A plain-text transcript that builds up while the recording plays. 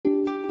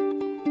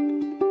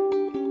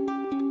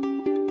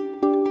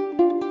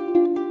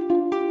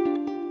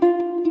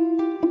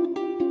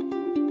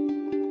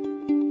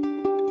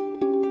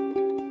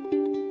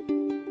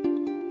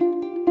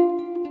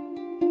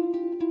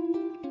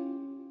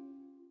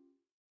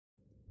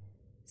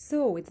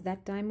So it's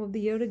that time of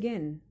the year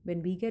again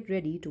when we get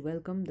ready to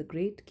welcome the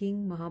great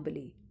King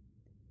Mahabali.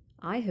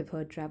 I have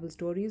heard travel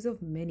stories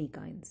of many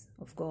kinds,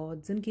 of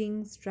gods and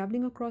kings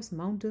traveling across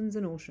mountains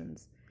and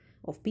oceans,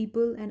 of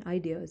people and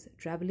ideas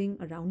traveling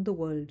around the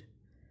world.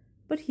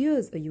 But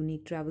here's a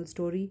unique travel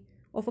story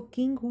of a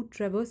king who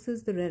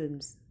traverses the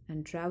realms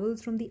and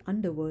travels from the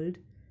underworld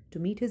to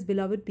meet his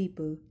beloved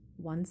people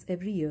once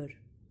every year.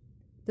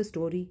 The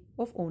story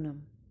of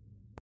Onam.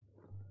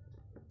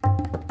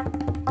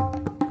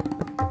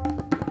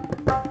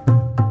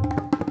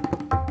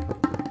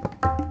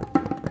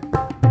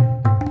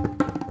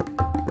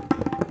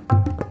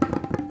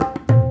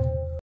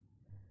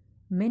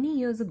 Many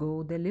years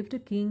ago, there lived a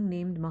king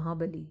named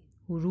Mahabali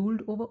who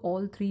ruled over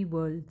all three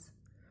worlds: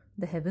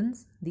 the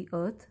heavens, the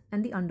earth,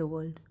 and the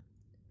underworld.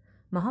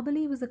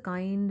 Mahabali was a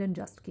kind and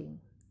just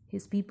king.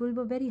 His people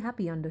were very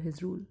happy under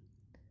his rule.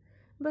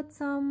 But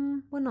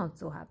some were not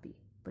so happy,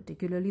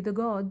 particularly the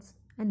gods,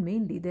 and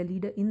mainly their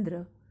leader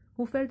Indra,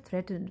 who felt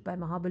threatened by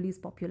Mahabali's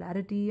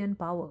popularity and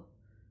power.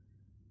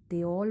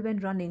 They all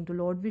went running to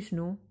Lord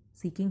Vishnu,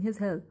 seeking his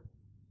help.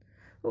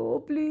 "Oh,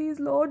 please,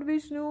 Lord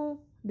Vishnu,"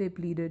 they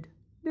pleaded,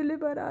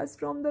 "deliver us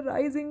from the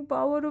rising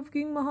power of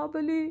King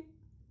Mahabali."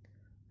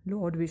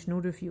 Lord Vishnu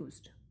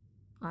refused.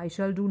 "I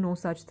shall do no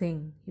such thing,"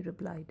 he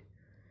replied.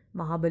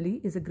 "Mahabali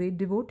is a great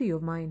devotee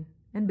of mine,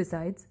 and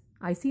besides,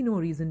 I see no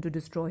reason to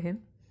destroy him."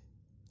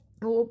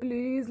 "Oh,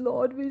 please,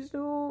 Lord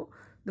Vishnu,"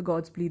 the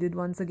gods pleaded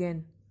once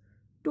again.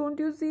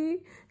 "Don't you see?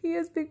 He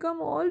has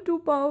become all too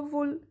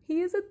powerful. He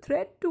is a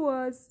threat to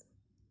us."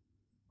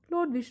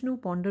 Lord Vishnu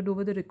pondered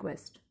over the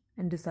request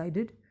and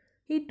decided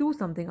he'd do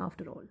something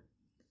after all.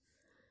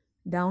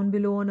 Down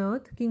below on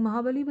earth, King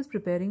Mahabali was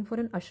preparing for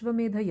an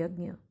Ashwamedha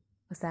Yajna,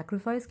 a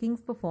sacrifice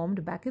kings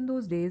performed back in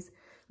those days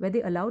where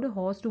they allowed a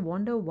horse to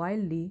wander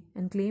wildly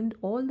and claimed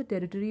all the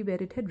territory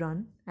where it had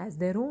run as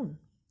their own.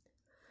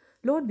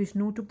 Lord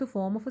Vishnu took the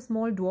form of a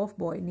small dwarf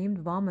boy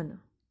named Vamana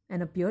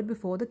and appeared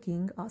before the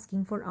king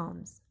asking for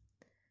alms.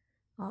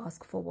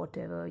 "Ask for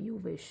whatever you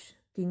wish,"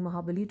 King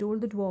Mahabali told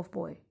the dwarf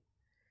boy.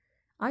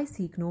 "I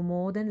seek no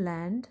more than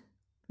land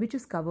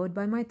which is covered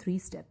by my 3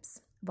 steps,"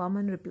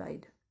 Vaman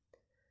replied.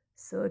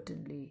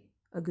 "Certainly,"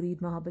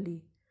 agreed Mahabali,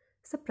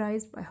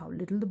 surprised by how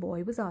little the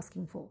boy was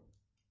asking for.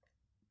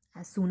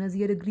 As soon as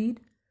he had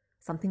agreed,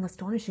 something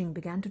astonishing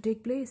began to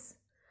take place.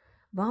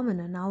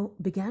 Vamana now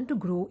began to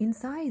grow in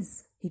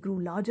size. He grew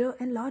larger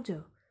and larger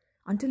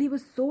until he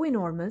was so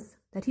enormous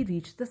that he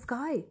reached the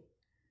sky.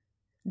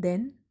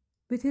 Then,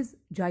 with his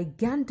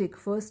gigantic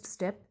first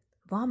step,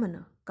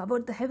 Vamana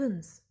covered the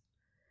heavens.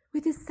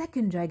 With his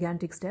second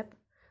gigantic step,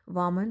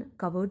 Vaman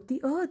covered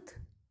the earth.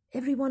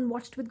 Everyone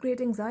watched with great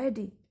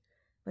anxiety.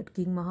 But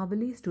King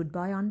Mahabali stood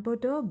by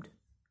unperturbed,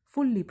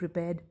 fully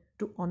prepared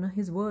to honor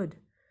his word,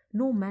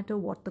 no matter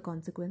what the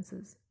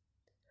consequences.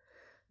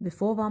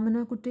 Before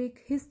Vamana could take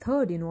his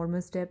third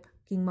enormous step,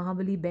 King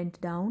Mahabali bent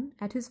down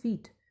at his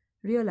feet,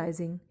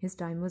 realizing his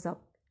time was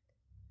up.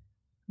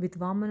 With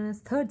Vamana's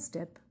third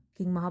step,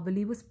 King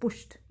Mahabali was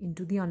pushed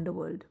into the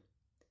underworld.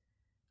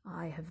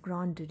 "I have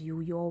granted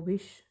you your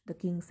wish," the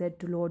king said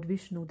to Lord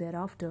Vishnu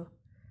thereafter.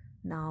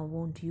 "Now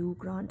won't you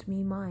grant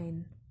me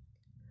mine?"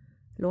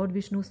 Lord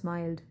Vishnu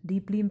smiled,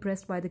 deeply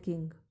impressed by the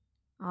king.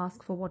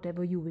 "Ask for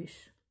whatever you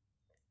wish."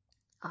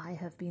 "I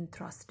have been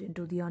thrust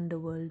into the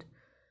underworld,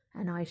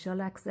 and I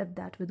shall accept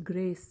that with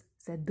grace,"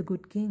 said the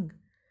good king.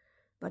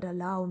 "But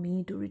allow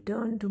me to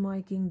return to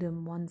my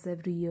kingdom once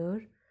every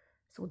year,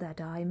 so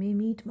that I may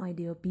meet my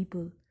dear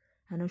people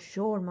and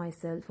assure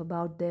myself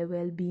about their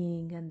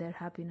well-being and their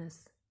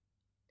happiness."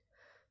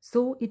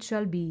 "So it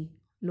shall be,"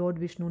 Lord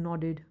Vishnu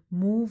nodded,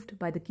 moved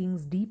by the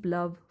king's deep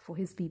love for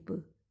his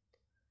people.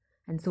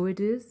 And so it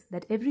is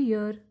that every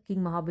year King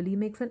Mahabali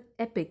makes an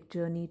epic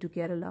journey to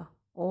Kerala,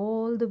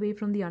 all the way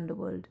from the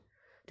underworld,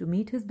 to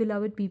meet his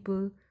beloved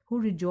people who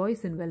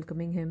rejoice in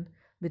welcoming him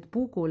with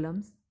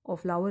pookolams or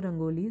flower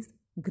rangolis,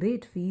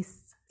 great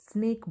feasts,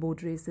 snake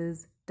boat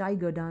races,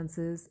 tiger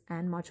dances,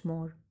 and much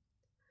more.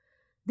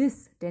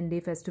 This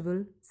 10-day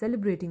festival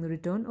celebrating the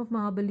return of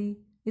Mahabali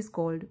is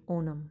called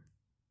Onam.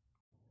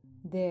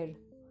 There,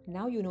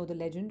 now you know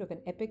the legend of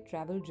an epic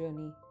travel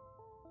journey.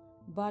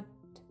 But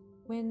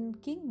when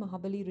King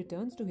Mahabali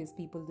returns to his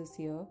people this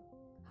year,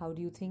 how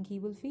do you think he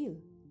will feel?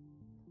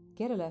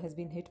 Kerala has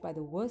been hit by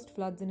the worst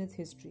floods in its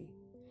history.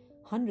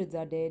 Hundreds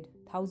are dead,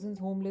 thousands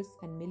homeless,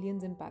 and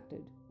millions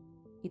impacted.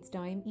 It's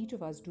time each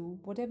of us do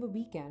whatever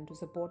we can to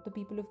support the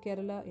people of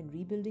Kerala in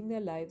rebuilding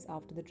their lives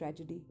after the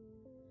tragedy.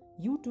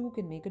 You too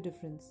can make a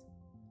difference.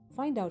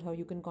 Find out how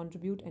you can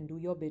contribute and do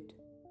your bit,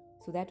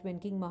 so that when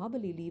King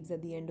Mahabali leaves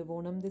at the end of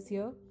Onam this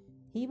year,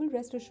 he will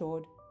rest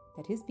assured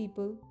that his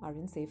people are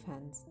in safe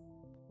hands.